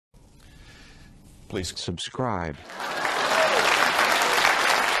Please subscribe.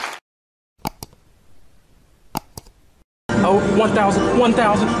 Oh, 1,000,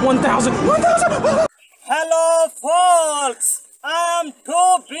 1,000, 1,000, 1,000! Hello folks, I'm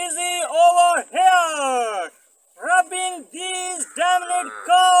too busy over here rubbing these damned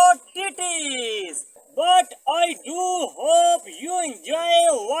cow titties. But I do hope you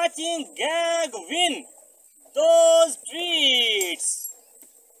enjoy watching Gag win those treats.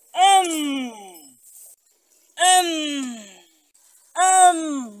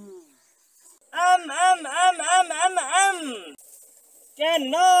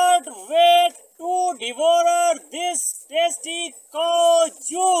 Cannot wait to devour this tasty cow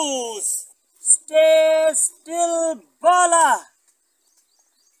juice. Stay still, Bala.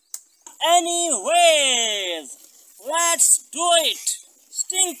 Anyways, let's do it,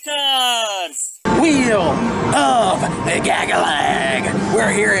 stinkers. Wheel of the Gagalag.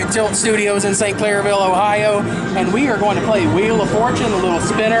 We're here at Tilt Studios in St. Clairville, Ohio, and we are going to play Wheel of Fortune, the little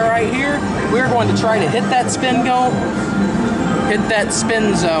spinner right here. We're going to try to hit that spin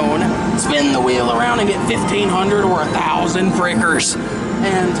zone, spin the wheel around and get 1,500 or 1,000 frickers.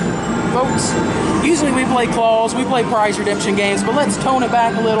 And folks, usually we play claws, we play prize redemption games, but let's tone it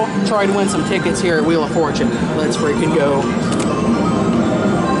back a little, try to win some tickets here at Wheel of Fortune. Let's freaking go.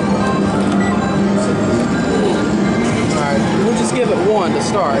 Alright, we'll just give it one to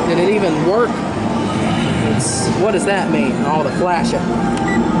start. Did it even work? What does that mean? All the flashing.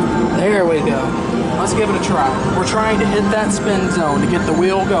 There we go. Let's give it a try. We're trying to hit that spin zone to get the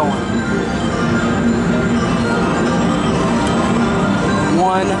wheel going.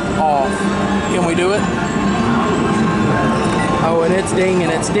 One off. Can we do it? Oh, and it's ding,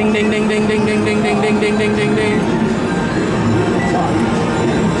 and it's ding, ding, ding, ding, ding, ding, ding, ding, ding, ding, ding, ding, ding.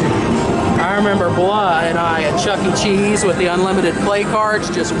 I remember Blah and I at Chuck E. Cheese with the unlimited play cards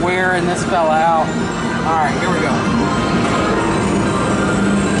just wearing this fella out. All right, here we go.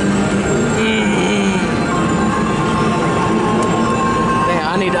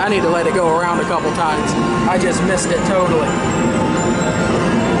 I need to let it go around a couple times. I just missed it totally.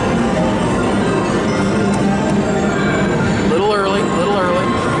 Little early, little early.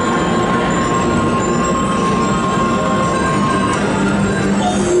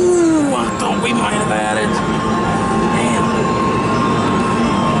 Ooh, I thought we might have had it. Man.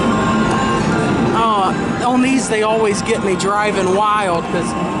 On these, they always get me driving wild because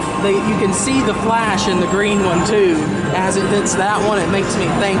you can see the flash in the green one too. As it hits that one, it makes me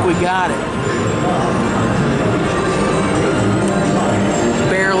think we got it.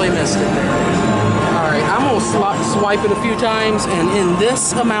 Barely missed it there. Alright, I'm going to swipe it a few times, and in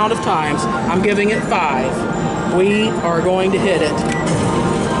this amount of times, I'm giving it 5. We are going to hit it.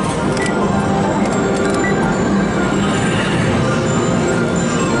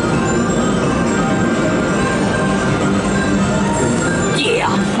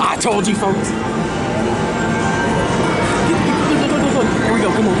 I told you, folks. Here we go.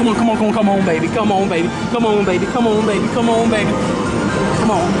 Come on, come on, come on, come on, come on, baby. Come on, baby. Come on, baby. Come on, baby. Come on, baby.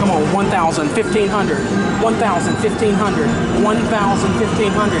 Come on, come on. 1,000, 1,500. 1,000, 1,500. 1,000,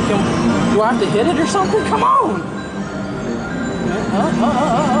 1,500. Do I have to hit it or something? Come on.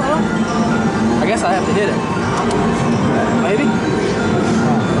 I guess I have to hit it. Maybe.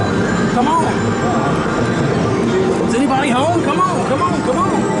 Come on. Is anybody home? Come on, come on, come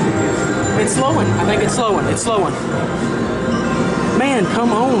on. It's slowing. I think it's slowing. It's slowing. Man,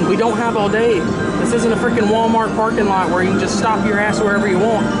 come on. We don't have all day. This isn't a freaking Walmart parking lot where you can just stop your ass wherever you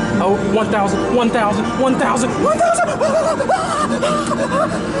want. Oh, 1,000, 1,000, 1,000, 1,000.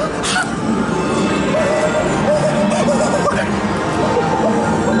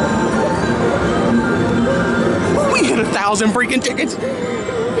 We hit 1,000 freaking tickets.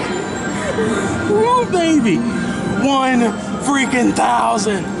 Oh, baby. 1 freaking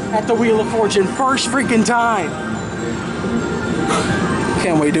 1,000 at the Wheel of Fortune. First freaking time.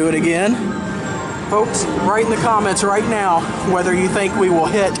 Can we do it again? Folks, write in the comments right now whether you think we will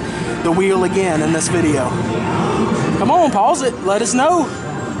hit the wheel again in this video. Come on, pause it. Let us know.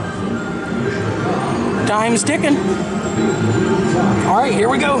 Time's ticking. All right, here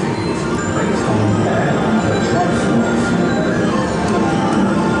we go.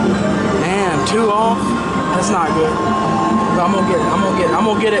 Man, 2 off. That's not good. But I'm gonna get it. I'm gonna get it. I'm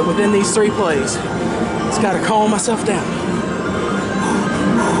gonna get it within these 3 plays. Just gotta calm myself down.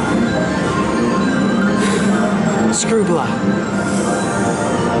 Screw Blah.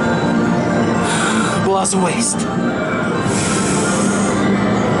 Blah's a waste.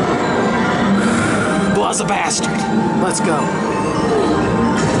 Blah's a bastard. Let's go.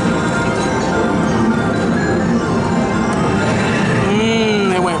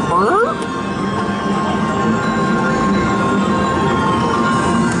 It went burp.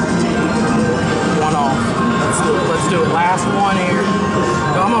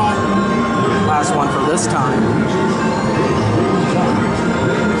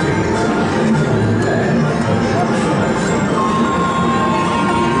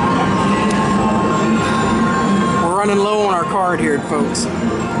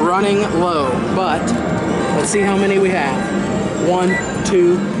 running low, but let's see how many we have. 1,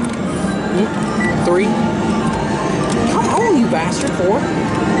 2, 3. Come on, you bastard. 4,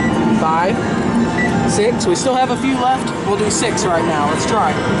 5, 6. We still have a few left. We'll do 6 right now. Let's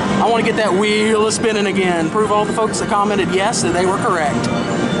try. I want to get that wheel spinning again. Prove all the folks that commented yes that they were correct.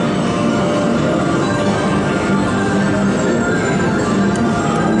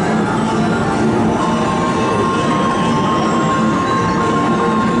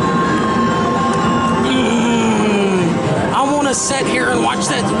 Sit here and watch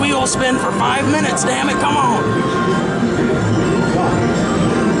that wheel spin for 5 minutes, damn it, come on.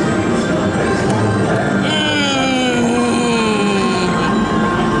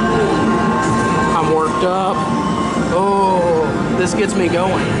 I'm worked up. Oh, this gets me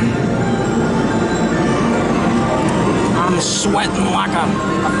going. I'm sweating like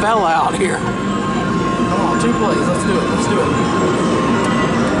I fell out here. Come on, 2 plays, let's do it, let's do it.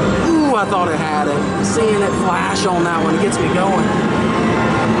 I thought it had it. Seeing it flash on that one, it gets me going.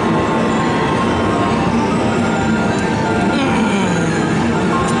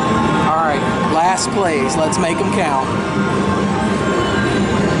 All right, last plays. Let's make them count.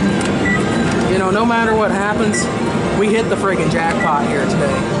 You know, no matter what happens, we hit the friggin' jackpot here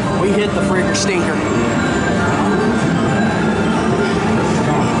today. We hit the friggin' stinker.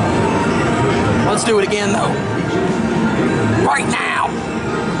 Let's do it again, though. Right now.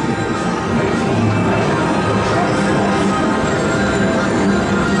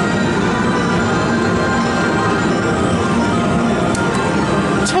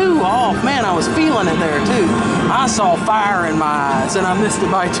 Man, I was feeling it there too. I saw fire in my eyes and I missed it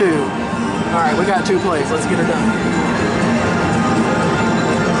by 2. All right, we got 2 plays. Let's get her done.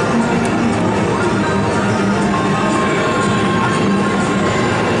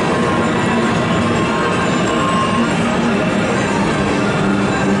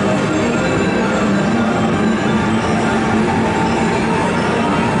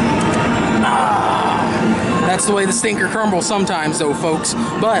 That's the way the stinker crumbles sometimes though, folks.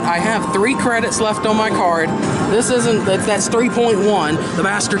 But I have 3 credits left on my card. This isn't, that's 3.1. The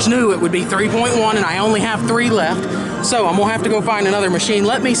bastards knew it would be 3.1 and I only have 3 left. So I'm gonna have to go find another machine.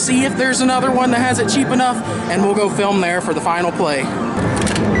 Let me see if there's another one that has it cheap enough and we'll go film there for the final play.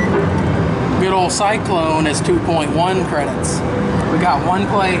 Good old Cyclone is 2.1 credits. We got 1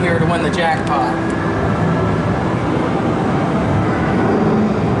 play here to win the jackpot.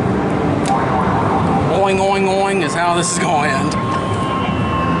 Oing, oing, oing is how this is going to end.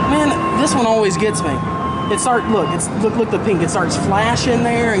 Man, this one always gets me. It starts, look the pink. It starts flashing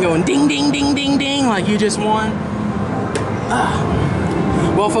there and going ding, ding, ding, ding, ding, like you just won.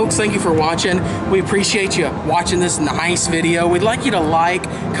 Well, folks, thank you for watching. We appreciate you watching this nice video. We'd like you to like,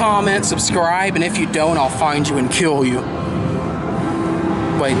 comment, subscribe, and if you don't, I'll find you and kill you.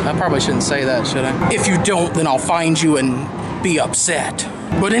 Wait, I probably shouldn't say that, should I? If you don't, then I'll find you and be upset.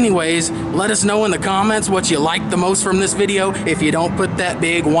 But anyways, let us know in the comments what you liked the most from this video. If you don't put that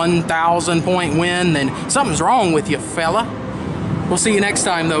big 1,000 point win, then something's wrong with you, fella. We'll see you next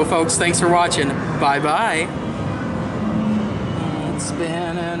time though, folks. Thanks for watching. Bye-bye. It's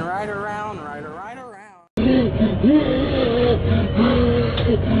spinning right around, right around.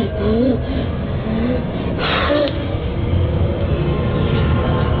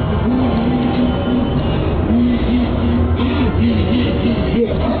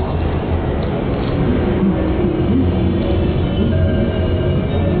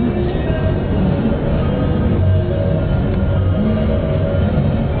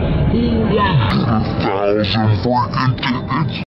 Thousand freaking tickets.